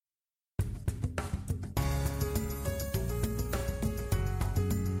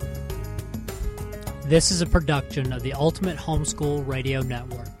This is a production of the Ultimate Homeschool Radio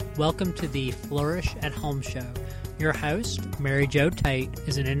Network. Welcome to the Flourish at Home Show. Your host, Mary Jo Tate,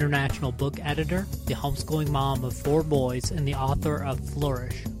 is an international book editor, the homeschooling mom of 4 boys, and the author of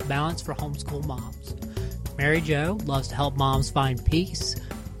Flourish, Balance for Homeschool Moms. Mary Jo loves to help moms find peace,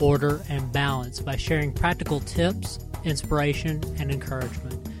 order, and balance by sharing practical tips, inspiration, and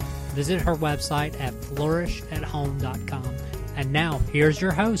encouragement. Visit her website at flourishathome.com. And now, here's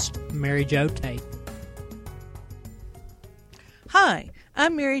your host, Mary Jo Tate. Hi,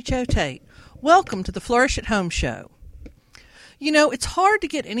 I'm Mary Jo Tate. Welcome to the Flourish at Home Show. You know, it's hard to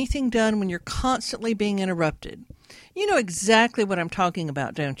get anything done when you're constantly being interrupted. You know exactly what I'm talking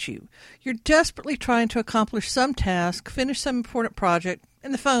about, don't you? You're desperately trying to accomplish some task, finish some important project,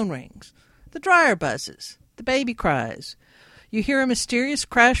 and the phone rings. The dryer buzzes. The baby cries. You hear a mysterious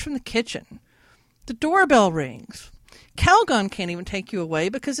crash from the kitchen. The doorbell rings. Calgon can't even take you away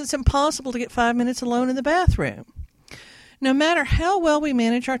because it's impossible to get 5 minutes alone in the bathroom. No matter how well we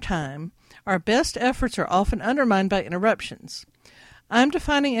manage our time, our best efforts are often undermined by interruptions. I'm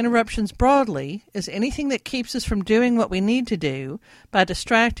defining interruptions broadly as anything that keeps us from doing what we need to do by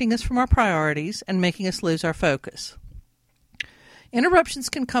distracting us from our priorities and making us lose our focus. Interruptions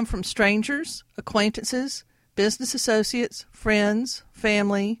can come from strangers, acquaintances, business associates, friends,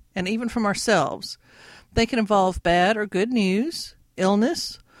 family, and even from ourselves. They can involve bad or good news,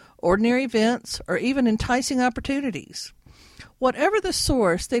 illness, ordinary events, or even enticing opportunities. Whatever the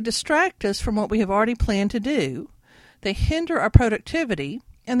source, they distract us from what we have already planned to do. They hinder our productivity,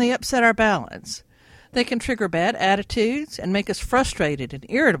 and they upset our balance. They can trigger bad attitudes and make us frustrated and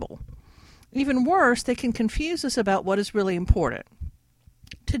irritable. Even worse, they can confuse us about what is really important.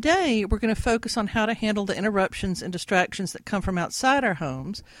 Today, we're going to focus on how to handle the interruptions and distractions that come from outside our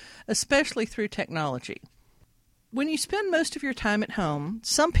homes, especially through technology. When you spend most of your time at home,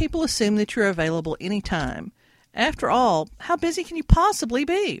 some people assume that you're available anytime. After all, how busy can you possibly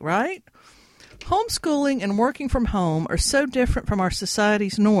be, right? Homeschooling and working from home are so different from our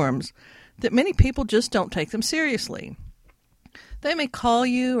society's norms that many people just don't take them seriously. They may call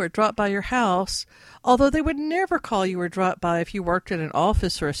you or drop by your house, although they would never call you or drop by if you worked at an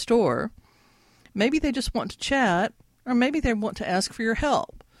office or a store. Maybe they just want to chat, or maybe they want to ask for your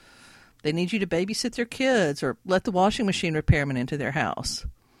help. They need you to babysit their kids or let the washing machine repairman into their house.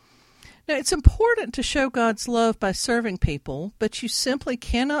 Now, it's important to show God's love by serving people, but you simply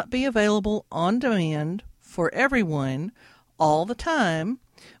cannot be available on demand for everyone all the time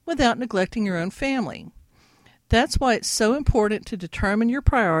without neglecting your own family. That's why it's so important to determine your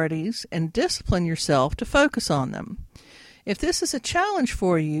priorities and discipline yourself to focus on them. If this is a challenge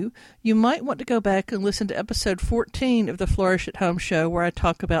for you, you might want to go back and listen to episode 14 of the Flourish at Home show where I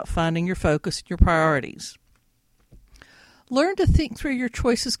talk about finding your focus and your priorities. Learn to think through your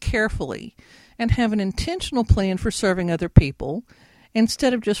choices carefully and have an intentional plan for serving other people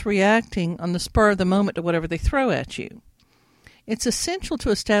instead of just reacting on the spur of the moment to whatever they throw at you. It's essential to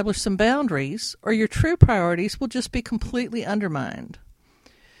establish some boundaries, or your true priorities will just be completely undermined.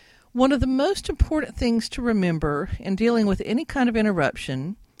 One of the most important things to remember in dealing with any kind of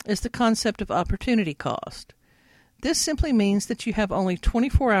interruption is the concept of opportunity cost. This simply means that you have only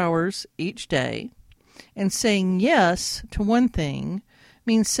 24 hours each day, and saying yes to one thing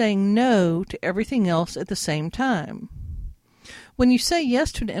means saying no to everything else at the same time. When you say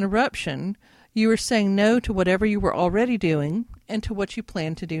yes to an interruption, you are saying no to whatever you were already doing and to what you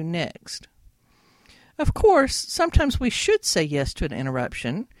plan to do next. Of course, sometimes we should say yes to an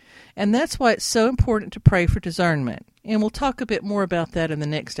interruption, and that's why it's so important to pray for discernment, and we'll talk a bit more about that in the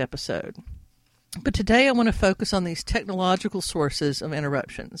next episode. But today I want to focus on these technological sources of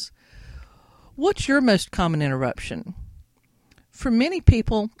interruptions. What's your most common interruption? For many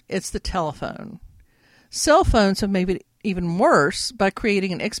people, it's the telephone. Cell phones have made it even worse by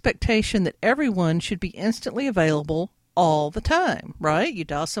creating an expectation that everyone should be instantly available all the time, right? You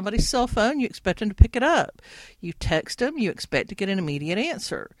dial somebody's cell phone, you expect them to pick it up. You text them, you expect to get an immediate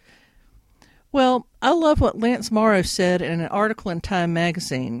answer. Well, I love what Lance Morrow said in an article in Time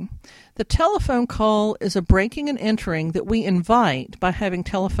magazine. The telephone call is a breaking and entering that we invite by having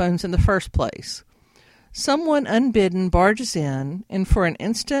telephones in the first place. Someone unbidden barges in, and for an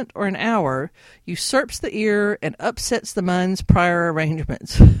instant or an hour, usurps the ear and upsets the mind's prior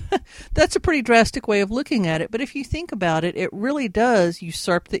arrangements. That's a pretty drastic way of looking at it, but if you think about it, it really does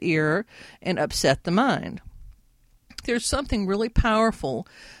usurp the ear and upset the mind. There's something really powerful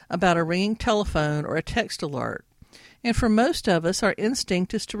about a ringing telephone or a text alert. And for most of us, our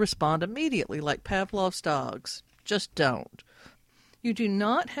instinct is to respond immediately, like Pavlov's dogs. Just don't. You do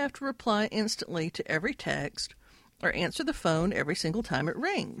not have to reply instantly to every text or answer the phone every single time it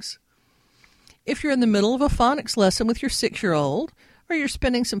rings. If you're in the middle of a phonics lesson with your 6-year-old, or you're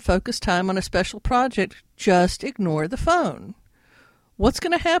spending some focused time on a special project, just ignore the phone. What's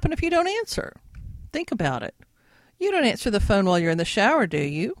going to happen if you don't answer? Think about it. You don't answer the phone while you're in the shower, do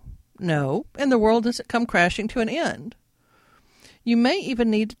you? No, and the world doesn't come crashing to an end. You may even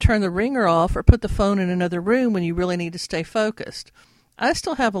need to turn the ringer off or put the phone in another room when you really need to stay focused. I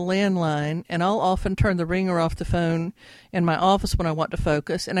still have a landline, and I'll often turn the ringer off the phone in my office when I want to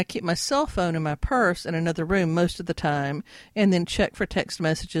focus, and I keep my cell phone in my purse in another room most of the time, and then check for text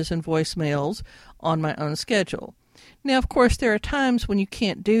messages and voicemails on my own schedule. Now, of course, there are times when you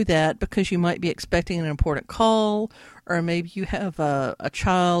can't do that because you might be expecting an important call, or maybe you have a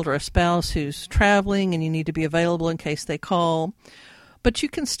child or a spouse who's traveling and you need to be available in case they call. But you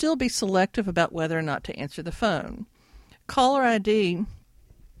can still be selective about whether or not to answer the phone. Caller ID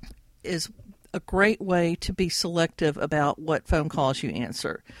is a great way to be selective about what phone calls you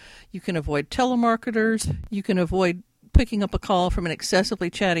answer. You can avoid telemarketers. You can avoid picking up a call from an excessively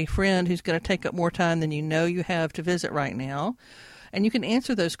chatty friend who's going to take up more time than you know you have to visit right now. And you can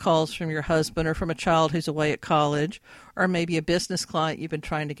answer those calls from your husband or from a child who's away at college, or maybe a business client you've been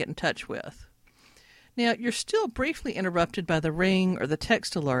trying to get in touch with. Now, you're still briefly interrupted by the ring or the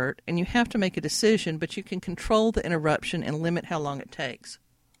text alert, and you have to make a decision, but you can control the interruption and limit how long it takes.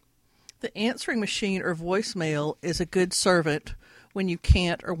 The answering machine or voicemail is a good servant when you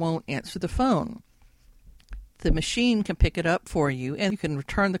can't or won't answer the phone. The machine can pick it up for you, and you can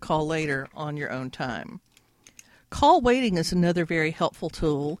return the call later on your own time. Call waiting is another very helpful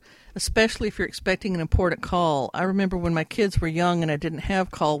tool, especially if you're expecting an important call. I remember when my kids were young and I didn't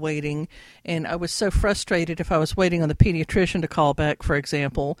have call waiting, and I was so frustrated if I was waiting on the pediatrician to call back, for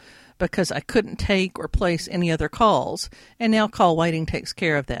example, because I couldn't take or place any other calls, and now call waiting takes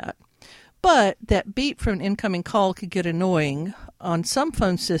care of that. But that beep from an incoming call could get annoying. On some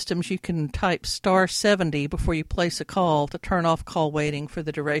phone systems, you can type *70 before you place a call to turn off call waiting for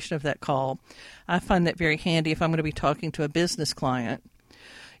the duration of that call. I find that very handy if I'm going to be talking to a business client.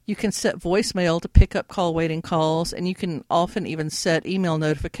 You can set voicemail to pick up call waiting calls, and you can often even set email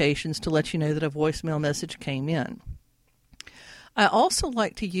notifications to let you know that a voicemail message came in. I also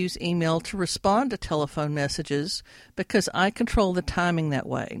like to use email to respond to telephone messages because I control the timing that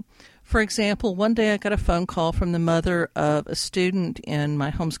way. For example, one day I got a phone call from the mother of a student in my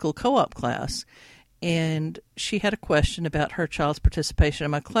homeschool co-op class, and she had a question about her child's participation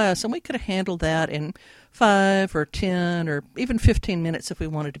in my class, and we could have handled that in 5 or 10 or even 15 minutes if we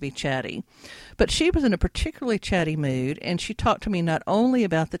wanted to be chatty. But she was in a particularly chatty mood, and she talked to me not only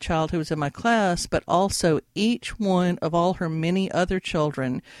about the child who was in my class, but also each one of all her many other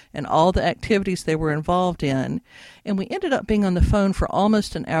children and all the activities they were involved in, and we ended up being on the phone for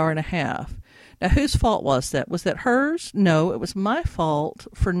almost an hour and a half. Now, whose fault was that? Was that hers? No, it was my fault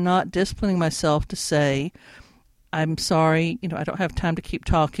for not disciplining myself to say, I'm sorry, I don't have time to keep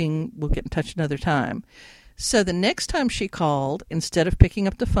talking. We'll get in touch another time. So the next time she called, instead of picking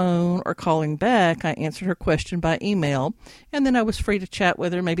up the phone or calling back, I answered her question by email, and then I was free to chat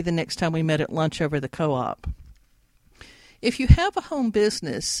with her maybe the next time we met at lunch over the co-op. If you have a home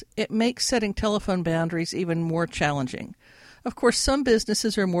business, it makes setting telephone boundaries even more challenging. Of course, some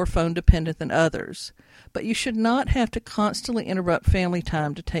businesses are more phone dependent than others, but you should not have to constantly interrupt family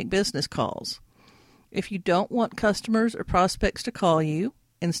time to take business calls. If you don't want customers or prospects to call you,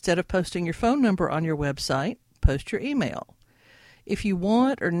 instead of posting your phone number on your website, post your email. If you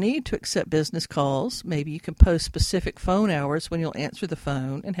want or need to accept business calls, maybe you can post specific phone hours when you'll answer the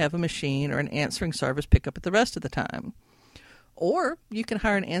phone and have a machine or an answering service pick up at the rest of the time. Or you can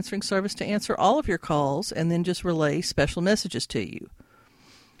hire an answering service to answer all of your calls and then just relay special messages to you.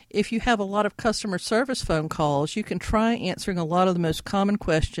 If you have a lot of customer service phone calls, you can try answering a lot of the most common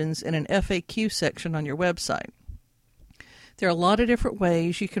questions in an FAQ section on your website. There are a lot of different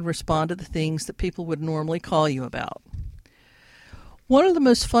ways you can respond to the things that people would normally call you about. One of the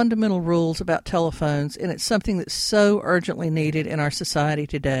most fundamental rules about telephones, and it's something that's so urgently needed in our society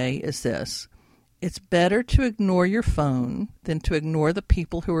today, is this. It's better to ignore your phone than to ignore the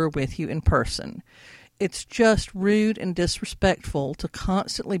people who are with you in person. It's just rude and disrespectful to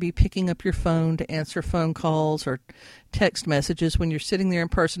constantly be picking up your phone to answer phone calls or text messages when you're sitting there in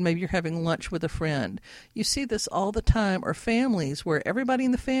person. Maybe you're having lunch with a friend. You see this all the time, or families where everybody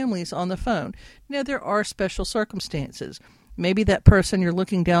in the family is on the phone. Now, there are special circumstances. Maybe that person you're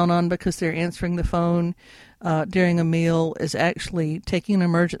looking down on because they're answering the phone during a meal is actually taking an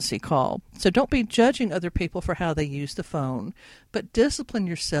emergency call. So don't be judging other people for how they use the phone, but discipline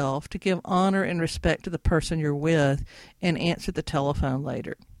yourself to give honor and respect to the person you're with and answer the telephone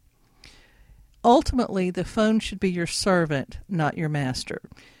later. Ultimately, the phone should be your servant, not your master.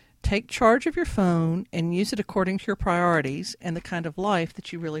 Take charge of your phone and use it according to your priorities and the kind of life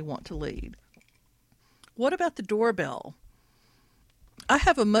that you really want to lead. What about the doorbell? I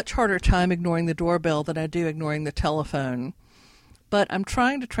have a much harder time ignoring the doorbell than I do ignoring the telephone, but I'm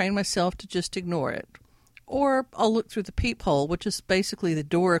trying to train myself to just ignore it. Or I'll look through the peephole, which is basically the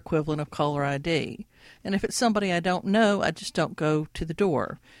door equivalent of caller ID. And if it's somebody I don't know, I just don't go to the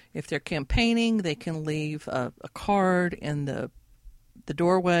door. If they're campaigning, they can leave a card in the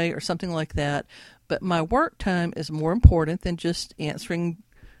doorway or something like that. But my work time is more important than just answering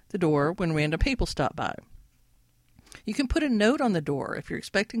the door when random people stop by. You can put a note on the door if you're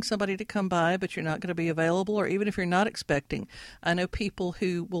expecting somebody to come by but you're not going to be available, or even if you're not expecting. I know people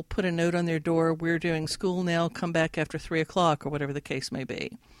who will put a note on their door, "We're doing school now, come back after 3 o'clock," or whatever the case may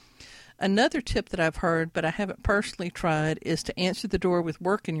be. Another tip that I've heard, but I haven't personally tried, is to answer the door with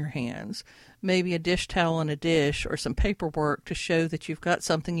work in your hands, maybe a dish towel on a dish or some paperwork to show that you've got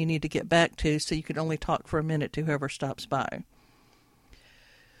something you need to get back to so you can only talk for a minute to whoever stops by.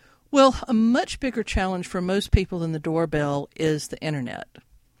 Well, a much bigger challenge for most people than the doorbell is the internet.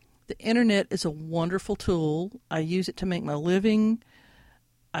 The internet is a wonderful tool. I use it to make my living.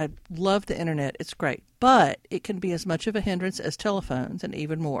 I love the internet. It's great. But it can be as much of a hindrance as telephones, and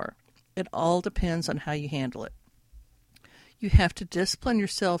even more. It all depends on how you handle it. You have to discipline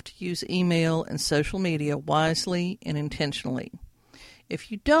yourself to use email and social media wisely and intentionally.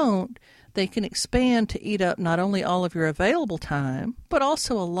 If you don't, they can expand to eat up not only all of your available time, but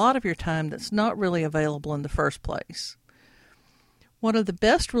also a lot of your time that's not really available in the first place. One of the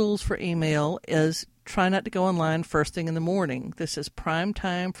best rules for email is try not to go online first thing in the morning. This is prime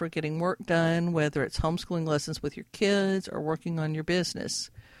time for getting work done, whether it's homeschooling lessons with your kids or working on your business.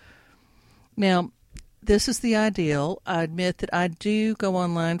 Now, this is the ideal. I admit that I do go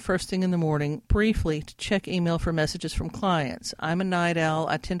online first thing in the morning briefly to check email for messages from clients. I'm a night owl.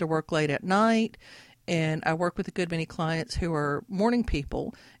 I tend to work late at night, and I work with a good many clients who are morning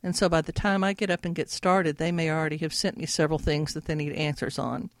people. And so by the time I get up and get started, they may already have sent me several things that they need answers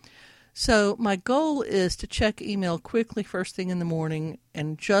on. So my goal is to check email quickly first thing in the morning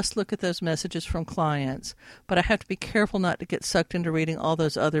and just look at those messages from clients. But I have to be careful not to get sucked into reading all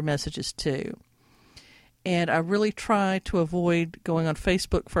those other messages too. And I really try to avoid going on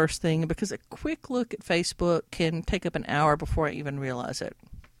Facebook first thing, because a quick look at Facebook can take up an hour before I even realize it.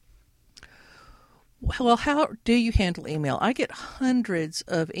 Well, how do you handle email? I get hundreds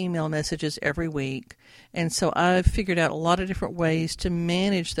of email messages every week, and so I've figured out a lot of different ways to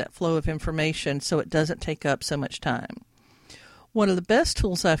manage that flow of information so it doesn't take up so much time. One of the best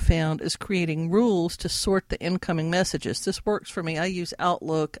tools I've found is creating rules to sort the incoming messages. This works for me. I use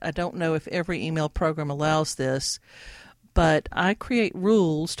Outlook. I don't know if every email program allows this, but I create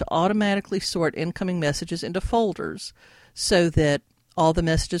rules to automatically sort incoming messages into folders so that all the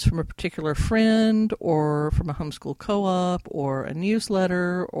messages from a particular friend or from a homeschool co-op or a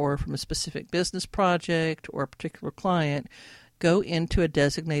newsletter or from a specific business project or a particular client go into a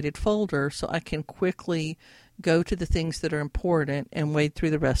designated folder so I can quickly go to the things that are important and wade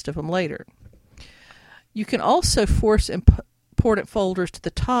through the rest of them later. You can also force important folders to the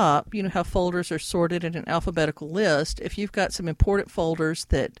top. You know how folders are sorted in an alphabetical list. If you've got some important folders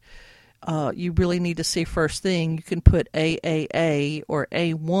that you really need to see first thing, you can put AAA or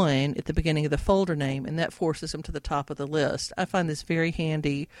A1 at the beginning of the folder name, and that forces them to the top of the list. I find this very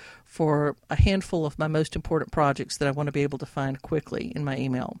handy for a handful of my most important projects that I want to be able to find quickly in my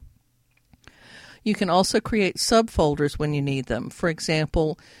email. You can also create subfolders when you need them. For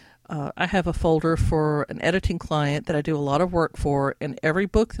example, I have a folder for an editing client that I do a lot of work for, and every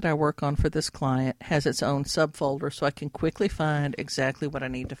book that I work on for this client has its own subfolder, so I can quickly find exactly what I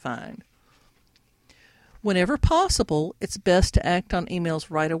need to find. Whenever possible, it's best to act on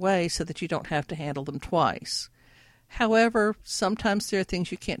emails right away so that you don't have to handle them twice. However, sometimes there are things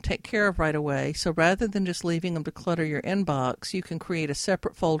you can't take care of right away, so rather than just leaving them to clutter your inbox, you can create a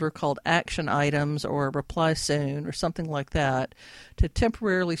separate folder called Action Items or Reply Soon or something like that to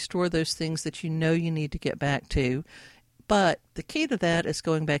temporarily store those things that you know you need to get back to. But the key to that is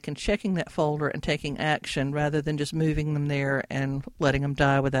going back and checking that folder and taking action rather than just moving them there and letting them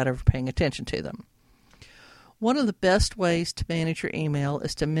die without ever paying attention to them. One of the best ways to manage your email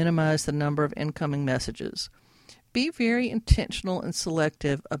is to minimize the number of incoming messages. Be very intentional and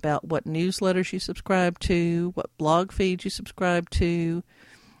selective about what newsletters you subscribe to, what blog feeds you subscribe to,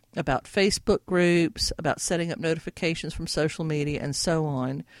 about Facebook groups, about setting up notifications from social media, and so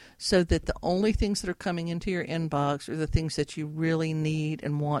on, so that the only things that are coming into your inbox are the things that you really need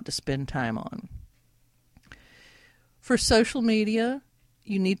and want to spend time on. For social media,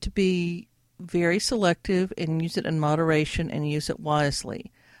 you need to be very selective and use it in moderation and use it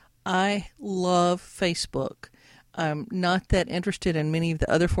wisely. I love Facebook. I'm not that interested in many of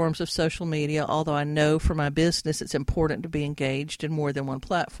the other forms of social media, although I know for my business it's important to be engaged in more than one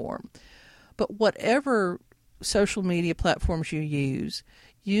platform. But whatever social media platforms you use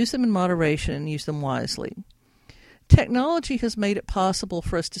them in moderation and use them wisely. Technology has made it possible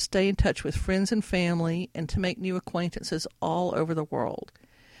for us to stay in touch with friends and family and to make new acquaintances all over the world.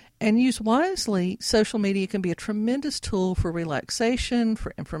 And used wisely, social media can be a tremendous tool for relaxation,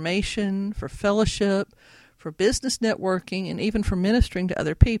 for information, for fellowship, for business networking, and even for ministering to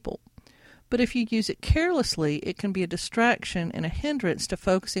other people. But if you use it carelessly, it can be a distraction and a hindrance to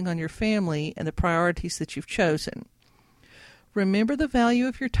focusing on your family and the priorities that you've chosen. Remember the value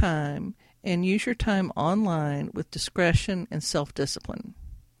of your time and use your time online with discretion and self-discipline.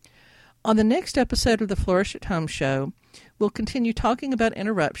 On the next episode of the Flourish at Home show, we'll continue talking about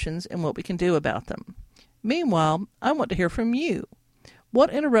interruptions and what we can do about them. Meanwhile, I want to hear from you.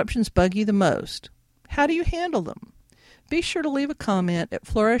 What interruptions bug you the most? How do you handle them? Be sure to leave a comment at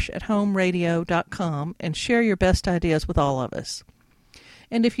flourishathomeradio.com and share your best ideas with all of us.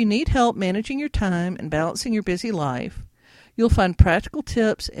 And if you need help managing your time and balancing your busy life, you'll find practical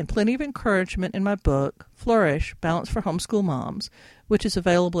tips and plenty of encouragement in my book, Flourish, Balance for Homeschool Moms, which is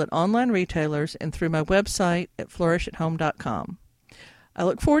available at online retailers and through my website at flourishathome.com. I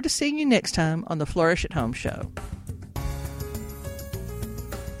look forward to seeing you next time on the Flourish at Home show.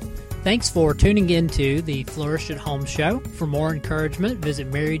 Thanks for tuning in to the Flourish at Home show. For more encouragement, visit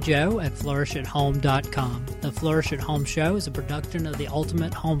Mary Jo at flourishathome.com. The Flourish at Home show is a production of the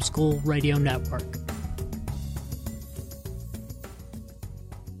Ultimate Homeschool Radio Network.